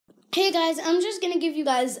Hey guys, I'm just gonna give you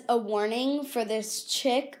guys a warning for this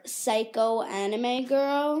chick, psycho anime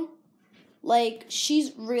girl. Like,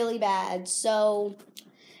 she's really bad. So,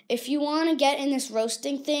 if you want to get in this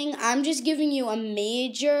roasting thing, I'm just giving you a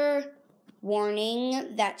major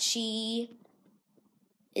warning that she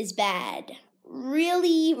is bad.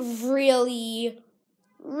 Really, really,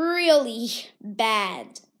 really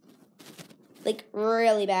bad. Like,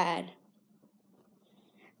 really bad.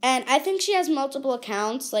 And I think she has multiple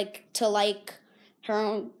accounts, to her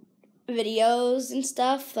own videos and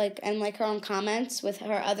stuff, and her own comments with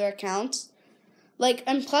her other accounts.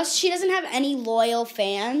 And plus she doesn't have any loyal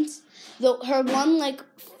fans. Her one,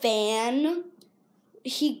 fan,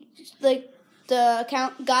 the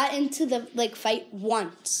account got into the, fight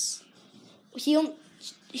once.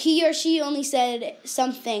 He or she only said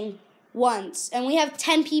something once. And we have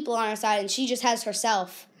 10 people on our side, and she just has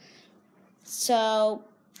herself. So,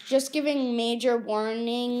 just giving major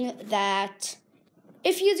warning that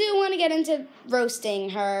if you do want to get into roasting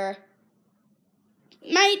her,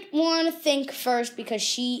 might want to think first because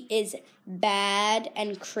she is bad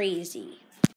and crazy.